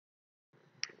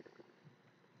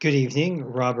Good evening,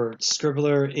 Robert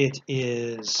Scribbler. It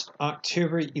is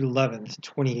October 11th,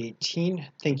 2018.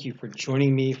 Thank you for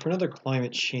joining me for another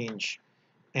climate change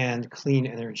and clean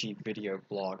energy video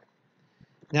blog.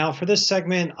 Now, for this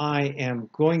segment, I am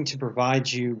going to provide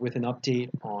you with an update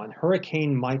on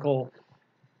Hurricane Michael,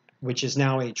 which is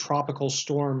now a tropical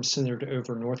storm centered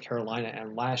over North Carolina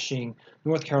and lashing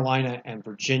North Carolina and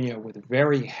Virginia with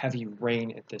very heavy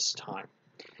rain at this time.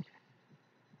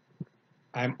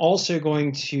 I'm also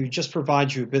going to just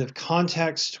provide you a bit of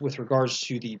context with regards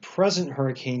to the present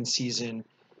hurricane season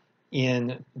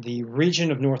in the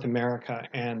region of North America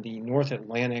and the North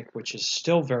Atlantic, which is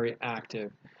still very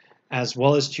active, as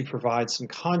well as to provide some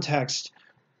context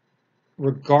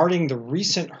regarding the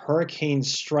recent hurricane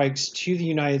strikes to the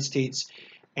United States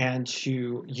and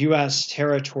to U.S.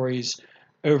 territories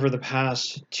over the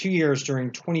past 2 years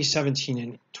during 2017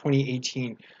 and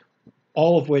 2018,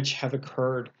 all of which have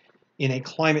occurred in a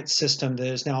climate system that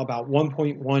is now about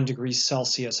 1.1 degrees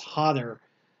Celsius hotter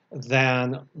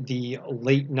than the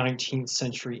late 19th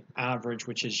century average,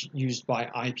 which is used by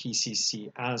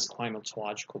IPCC as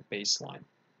climatological baseline.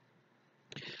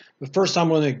 But first, I'm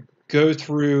going to go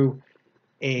through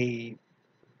a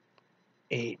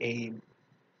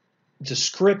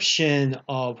description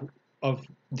of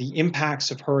the impacts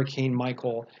of Hurricane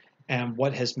Michael and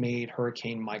what has made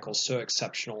Hurricane Michael so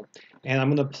exceptional. And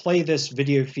I'm going to play this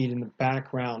video feed in the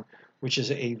background, which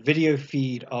is a video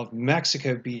feed of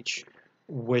Mexico Beach,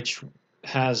 which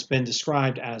has been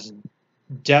described as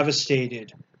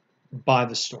devastated by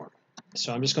the storm.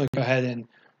 So I'm just going to go ahead and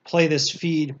play this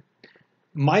feed.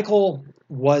 Michael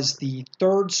was the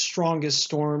third strongest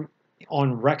storm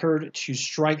on record to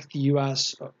strike the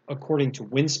U.S. according to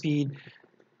wind speed,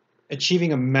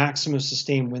 achieving a maximum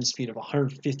sustained wind speed of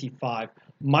 155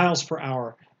 miles per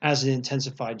hour as it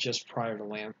intensified just prior to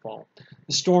landfall.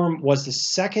 The storm was the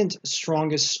second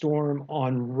strongest storm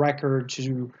on record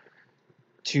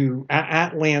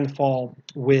at landfall,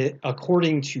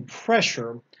 according to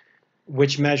pressure,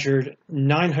 which measured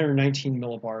 919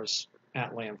 millibars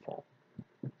at landfall.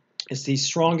 It's the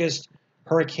strongest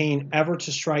hurricane ever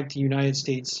to strike the United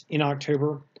States in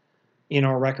October in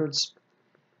our records.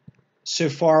 So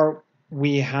far,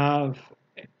 we have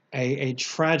a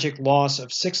tragic loss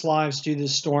of 6 lives due to the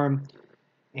storm,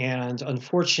 and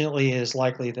unfortunately, it is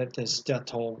likely that this death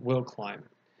toll will climb.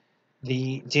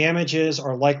 The damages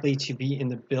are likely to be in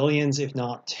the billions, if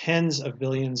not tens of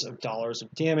billions of dollars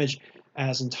of damage,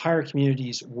 as entire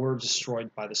communities were destroyed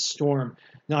by the storm.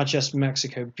 Not just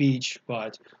Mexico Beach,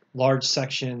 but large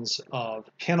sections of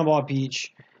Panama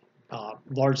Beach,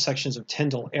 large sections of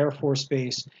Tyndall Air Force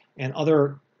Base, and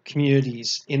other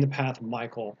communities in the path of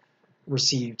Michael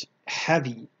received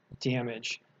heavy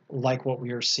damage like what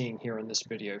we are seeing here in this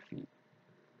video feed.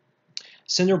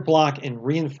 Cinder block and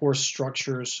reinforced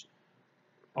structures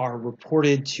are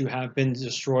reported to have been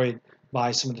destroyed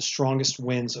by some of the strongest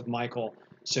winds of Michael.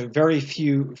 So very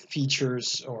few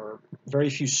features or very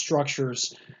few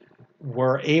structures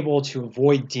were able to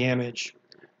avoid damage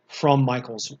from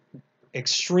Michael's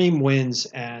extreme winds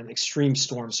and extreme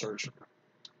storm surge.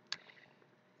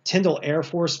 Tyndall Air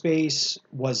Force Base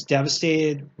was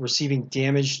devastated, receiving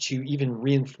damage to even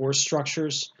reinforced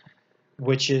structures,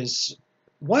 which is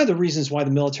one of the reasons why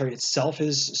the military itself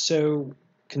is so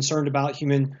concerned about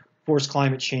human forced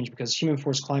climate change, because human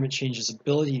forced climate change's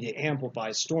ability to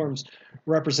amplify storms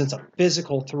represents a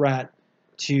physical threat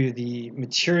to the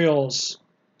materials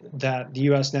that the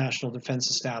U.S. National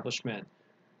Defense Establishment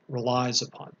relies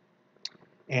upon.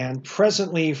 And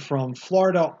presently, from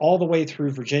Florida all the way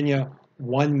through Virginia,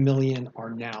 1 million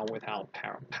are now without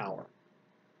power.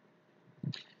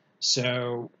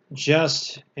 So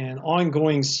just an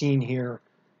ongoing scene here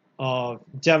of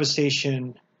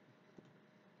devastation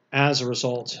as a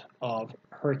result of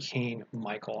Hurricane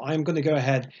Michael. I'm going to go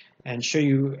ahead and show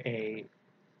you a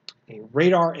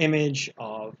radar image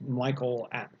of Michael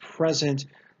at present,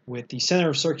 with the center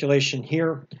of circulation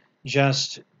here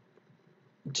just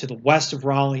to the west of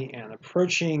Raleigh and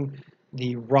approaching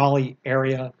the Raleigh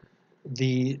area.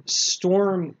 The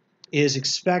storm is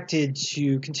expected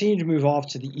to continue to move off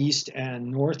to the east and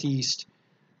northeast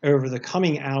over the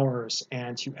coming hours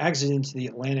and to exit into the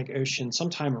Atlantic Ocean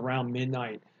sometime around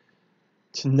midnight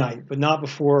tonight, but not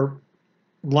before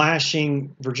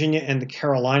lashing Virginia and the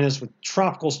Carolinas with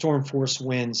tropical storm force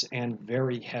winds and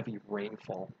very heavy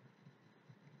rainfall.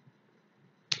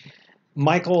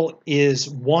 Michael is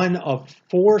one of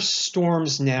 4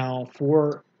 storms now,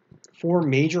 four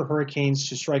major hurricanes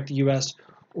to strike the U.S.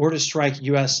 or to strike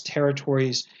U.S.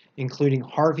 territories, including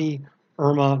Harvey,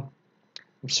 Irma,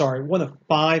 one of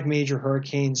 5 major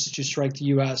hurricanes to strike the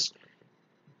U.S.,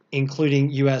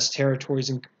 including U.S.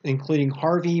 territories, including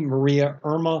Harvey, Maria,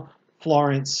 Irma,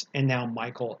 Florence, and now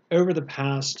Michael over the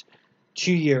past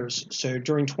 2 years, so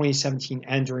during 2017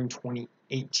 and during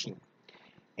 2018.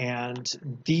 And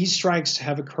these strikes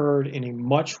have occurred in a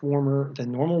much warmer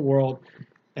than normal world,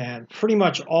 and pretty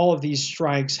much all of these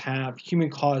strikes have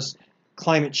human-caused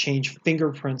climate change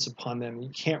fingerprints upon them. You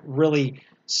can't really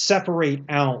separate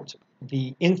out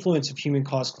the influence of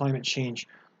human-caused climate change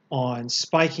on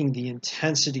spiking the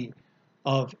intensity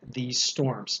of these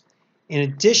storms. In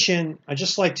addition, I'd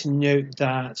just like to note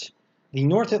that the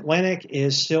North Atlantic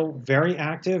is still very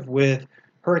active, with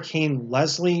Hurricane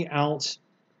Leslie out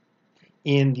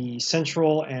in the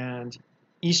central and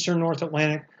eastern North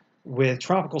Atlantic, with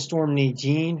Tropical Storm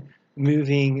Nadine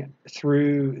moving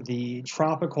through the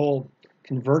tropical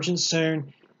convergence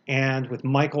zone, and with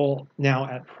Michael now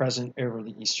at present over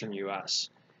the eastern U.S.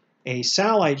 A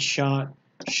satellite shot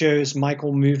shows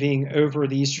Michael moving over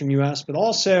the eastern U.S., but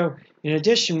also, in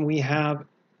addition, we have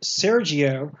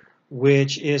Sergio,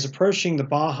 which is approaching the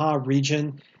Baja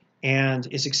region and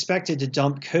is expected to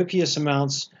dump copious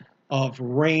amounts of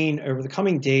rain over the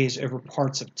coming days over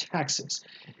parts of Texas.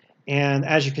 And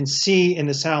as you can see in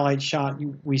the satellite shot,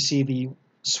 we see the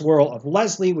swirl of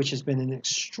Leslie, which has been an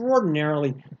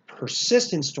extraordinarily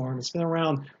persistent storm. It's been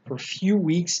around for a few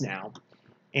weeks now,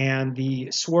 and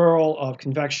the swirl of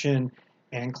convection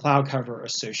and cloud cover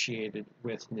associated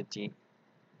with Nadine.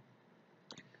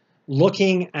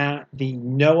 Looking at the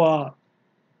NOAA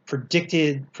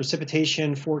predicted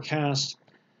precipitation forecast,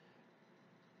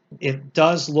 it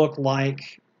does look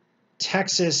like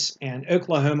Texas and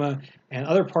Oklahoma and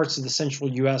other parts of the central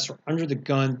U.S. are under the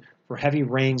gun for heavy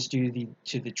rains due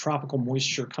to the tropical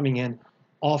moisture coming in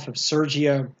off of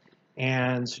Sergio.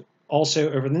 And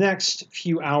also over the next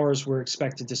few hours, we're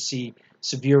expected to see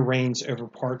severe rains over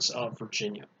parts of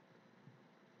Virginia.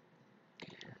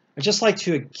 I'd just like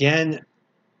to again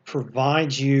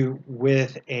provide you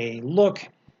with a look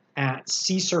at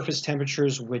sea surface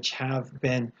temperatures, which have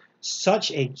been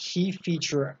such a key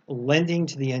feature lending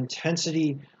to the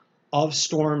intensity of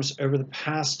storms over the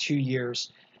past 2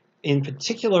 years, in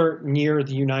particular near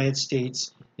the United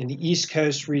States, in the East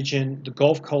Coast region, the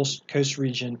Gulf Coast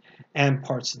region, and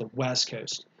parts of the West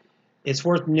Coast. It's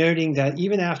worth noting that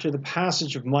even after the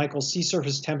passage of Michael, sea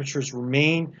surface temperatures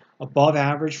remain above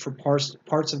average for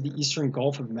parts of the eastern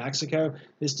Gulf of Mexico.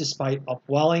 This despite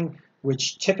upwelling,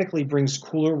 which typically brings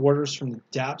cooler waters from the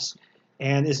depths,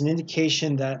 and is an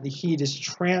indication that the heat is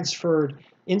transferred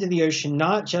into the ocean,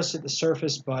 not just at the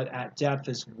surface, but at depth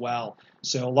as well.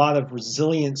 So a lot of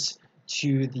resilience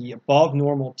to the above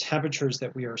normal temperatures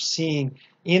that we are seeing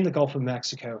in the Gulf of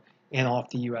Mexico and off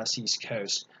the U.S. East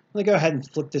Coast. I'm going to go ahead and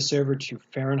flip this over to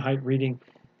Fahrenheit reading,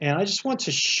 and I just want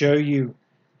to show you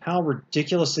how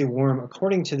ridiculously warm,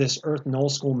 according to this Earth Null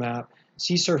School map,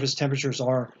 sea surface temperatures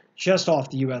are just off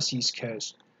the U.S. East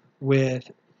Coast, with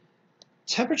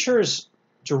temperatures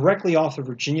directly off the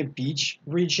Virginia Beach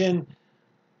region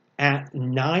at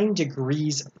 9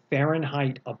 degrees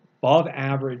Fahrenheit above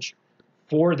average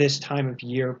for this time of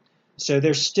year. So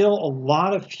there's still a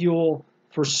lot of fuel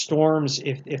for storms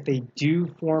if they do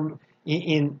form.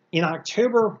 In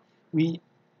October, we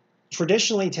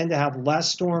traditionally tend to have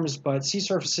less storms, but sea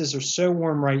surfaces are so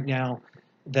warm right now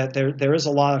that there is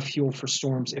a lot of fuel for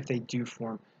storms if they do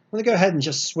form. I'm going to go ahead and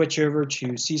just switch over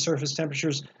to sea surface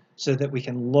temperatures so that we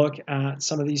can look at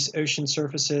some of these ocean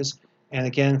surfaces, and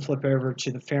again flip over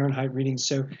to the Fahrenheit reading.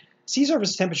 So sea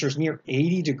surface temperatures near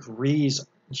 80 degrees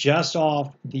just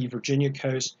off the Virginia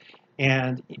coast,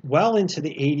 and well into the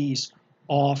 80s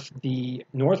off the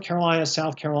North Carolina,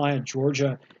 South Carolina,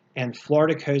 Georgia, and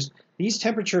Florida coast. These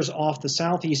temperatures off the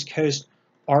southeast coast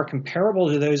are comparable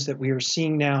to those that we are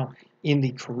seeing now in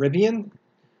the Caribbean.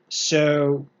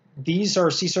 So these are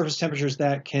sea surface temperatures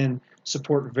that can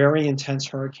support very intense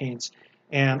hurricanes,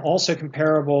 and also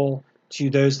comparable to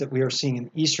those that we are seeing in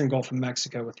the eastern Gulf of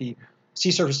Mexico, with the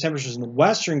sea surface temperatures in the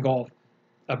western Gulf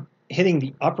hitting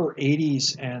the upper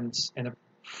 80s and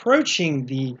approaching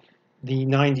the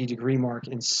 90-degree mark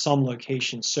in some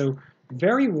locations. So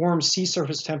very warm sea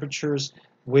surface temperatures,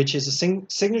 which is a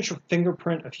signature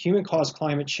fingerprint of human-caused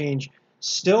climate change,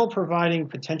 still providing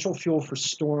potential fuel for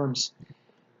storms.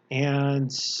 And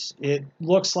it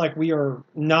looks like we are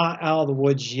not out of the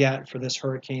woods yet for this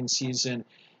hurricane season,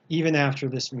 even after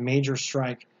this major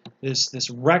strike, this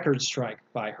record strike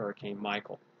by Hurricane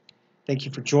Michael. Thank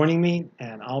you for joining me,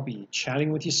 and I'll be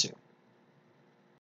chatting with you soon.